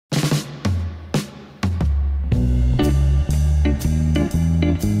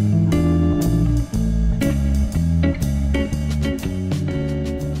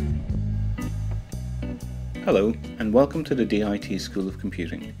Hello and welcome to the DIT School of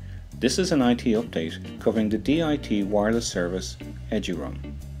Computing. This is an IT update covering the DIT wireless service Eduroam.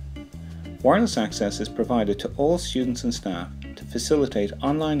 Wireless access is provided to all students and staff to facilitate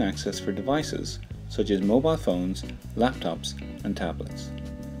online access for devices such as mobile phones, laptops and tablets.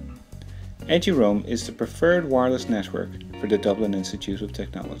 Eduroam is the preferred wireless network for the Dublin Institute of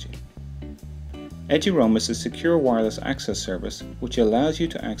Technology. Eduroam is a secure wireless access service which allows you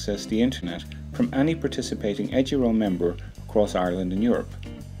to access the internet from any participating Eduroam member across Ireland and Europe.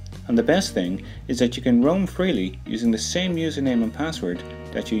 And the best thing is that you can roam freely using the same username and password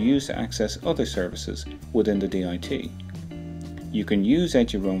that you use to access other services within the DIT. You can use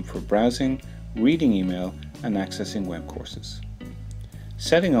Eduroam for browsing, reading email and accessing web courses.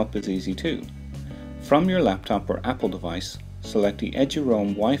 Setting up is easy too. From your laptop or Apple device, select the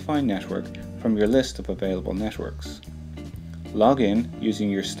Eduroam Wi-Fi network from your list of available networks. Log in using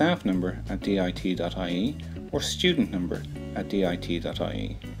your staff number at dit.ie or student number at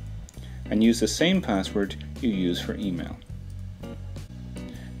dit.ie and use the same password you use for email.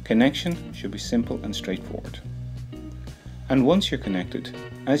 Connection should be simple and straightforward. And once you're connected,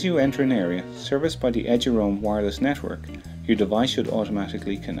 as you enter an area serviced by the Eduroam wireless network, your device should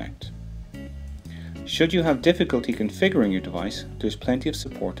automatically connect. Should you have difficulty configuring your device, there's plenty of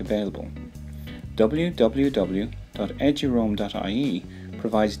support available. www.eduroam.ie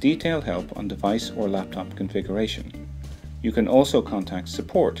provides detailed help on device or laptop configuration. You can also contact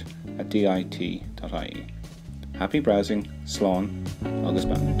support at dit.ie. Happy browsing, slán agus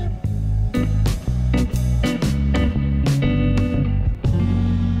band.